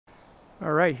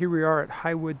All right, here we are at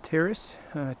Highwood Terrace,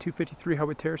 253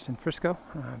 Highwood Terrace in Frisco.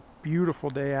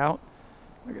 Beautiful day out.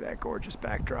 Look at that gorgeous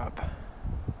backdrop.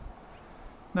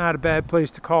 Not a bad place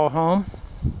to call home.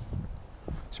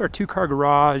 It's our two-car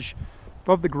garage.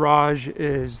 Above the garage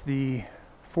is the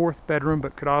fourth bedroom,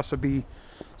 but could also be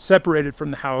separated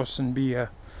from the house and be a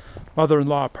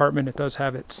mother-in-law apartment. It does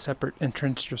have its separate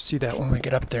entrance. You'll see that when we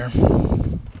get up there.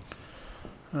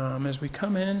 As we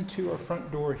come into our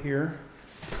front door here,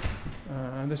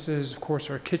 this is, of course,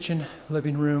 our kitchen,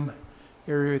 living room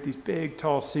area with these big,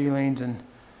 tall ceilings and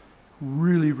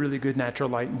really, really good natural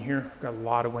light in here. We've got a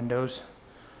lot of windows.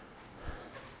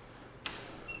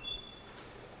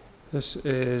 This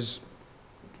is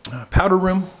a powder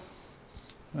room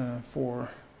for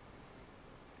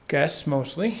guests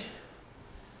mostly.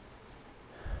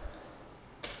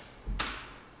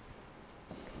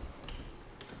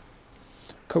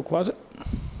 Coat closet.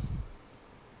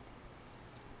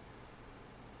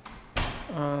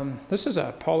 This is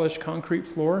a polished concrete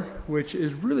floor, which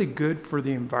is really good for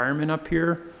the environment up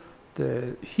here.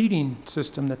 The heating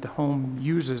system that the home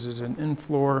uses is an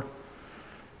in-floor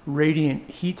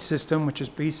radiant heat system, which is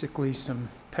basically some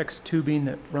PEX tubing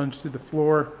that runs through the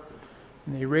floor,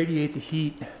 and they radiate the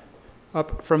heat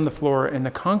up from the floor, and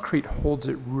the concrete holds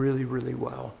it really, really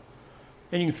well.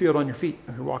 And you can feel it on your feet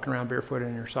if you're walking around barefoot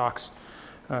in your socks.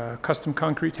 Custom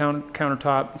concrete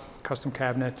countertop, custom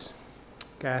cabinets,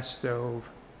 gas stove.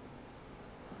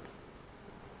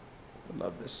 I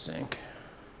love this sink.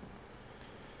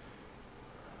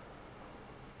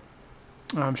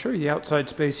 I'll show you the outside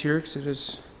space here because it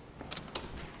is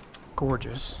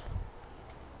gorgeous.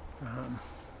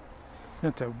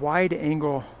 It's a wide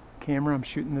angle camera I'm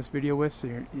shooting this video with, so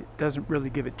it doesn't really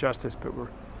give it justice, but we're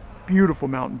beautiful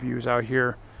mountain views out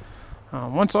here.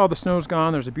 Once all the snow's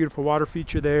gone, there's a beautiful water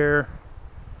feature there.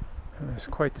 It's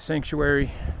quite the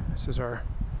sanctuary. This is our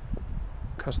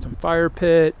custom fire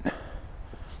pit.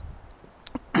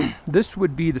 This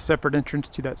would be the separate entrance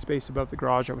to that space above the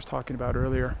garage I was talking about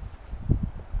earlier.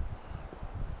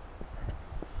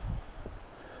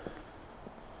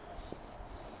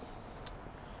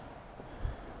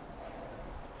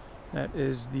 That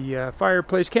is the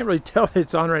fireplace. Can't really tell that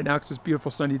it's on right now because it's a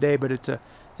beautiful sunny day, but it's a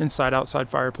inside-outside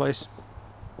fireplace.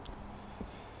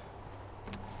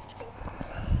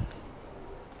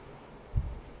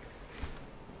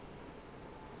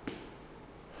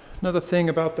 Another thing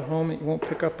about the home that you won't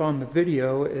pick up on the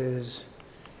video is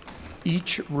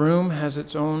each room has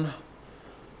its own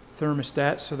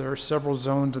thermostat, so there are several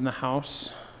zones in the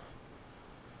house.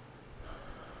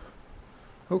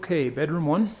 Okay, bedroom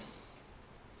one.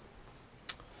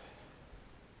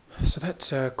 So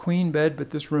that's a queen bed, but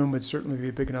this room would certainly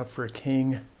be big enough for a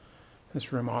king.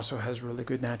 This room also has really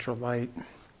good natural light,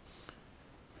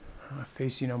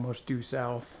 facing almost due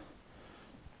south.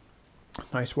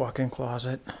 Nice walk-in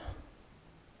closet.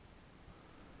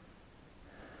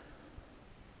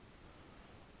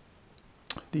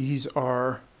 These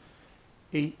are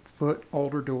 8-foot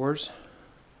alder doors.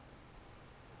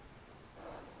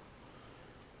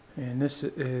 And this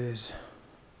is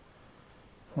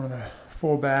one of the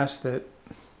full baths that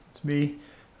it's me,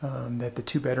 that the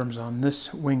two bedrooms on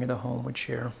this wing of the home would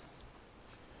share.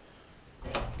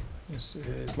 This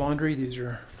is laundry. These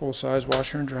are full-size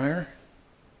washer and dryer.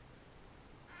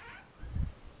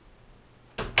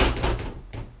 All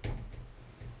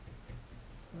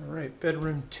right,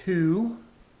 bedroom two.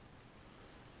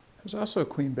 There's also a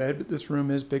queen bed, but this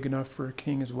room is big enough for a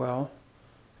king as well.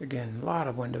 Again, a lot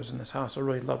of windows in this house. I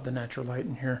really love the natural light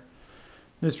in here.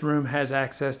 This room has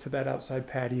access to that outside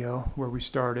patio where we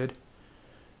started.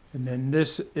 And then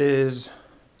this is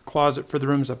closet for the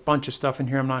room. There's a bunch of stuff in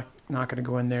here. I'm not going to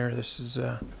go in there. This is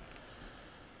her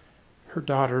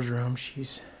daughter's room.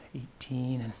 She's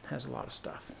 18 and has a lot of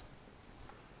stuff.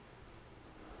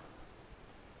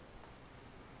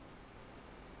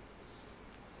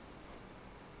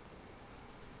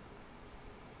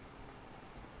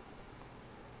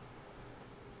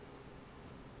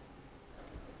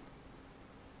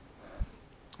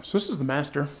 So this is the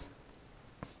master.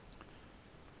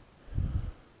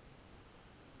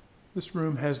 This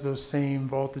room has those same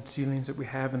vaulted ceilings that we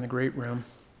have in the great room.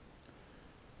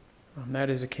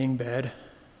 That is a king bed.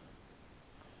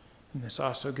 And this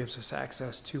also gives us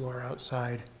access to our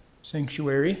outside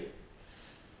sanctuary.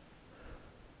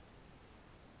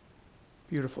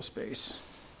 Beautiful space.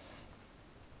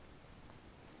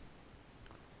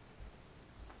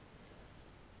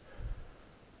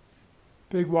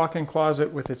 Big walk-in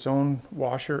closet with its own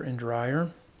washer and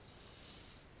dryer.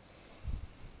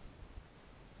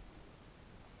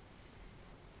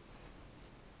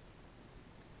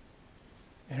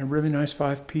 really nice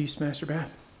 5-piece master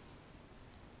bath.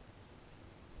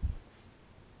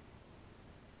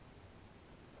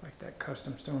 Like that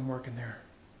custom stonework in there.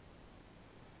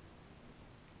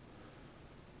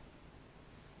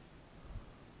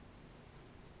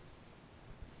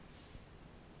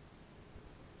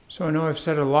 So I know I've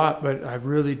said it a lot, but I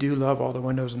really do love all the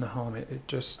windows in the home. It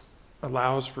just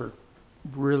allows for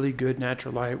really good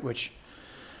natural light, which, in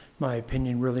my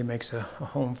opinion, really makes a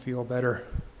home feel better.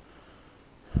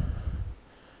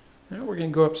 Now we're going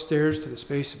to go upstairs to the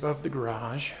space above the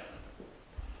garage.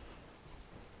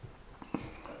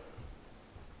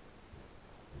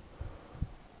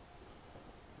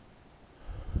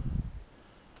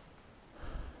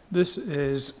 This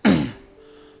is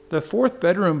the 4th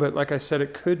bedroom, but like I said,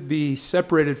 it could be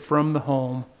separated from the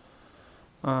home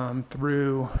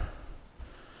through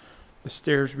the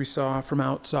stairs we saw from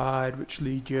outside, which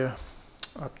lead you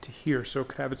up to here. So it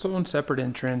could have its own separate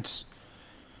entrance.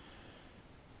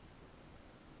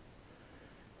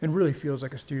 And really feels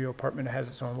like a studio apartment. It has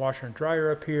its own washer and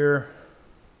dryer up here.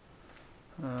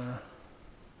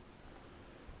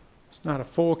 It's not a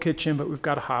full kitchen, but we've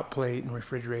got a hot plate and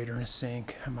refrigerator and a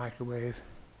sink, a microwave.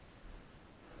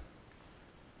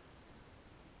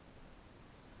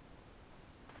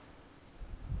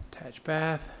 Attached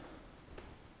bath.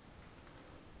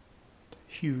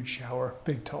 Huge shower,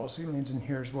 big tall ceilings in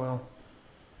here as well.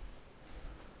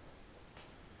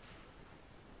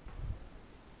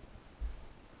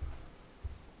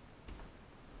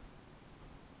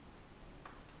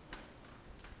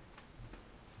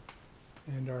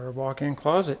 And our walk-in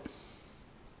closet.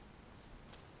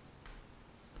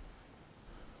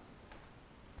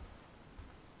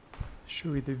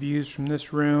 Show you the views from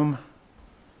this room.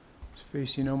 It's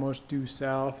facing almost due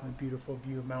south, a beautiful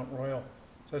view of Mount Royal.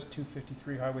 So that's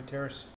 253 Highway Terrace.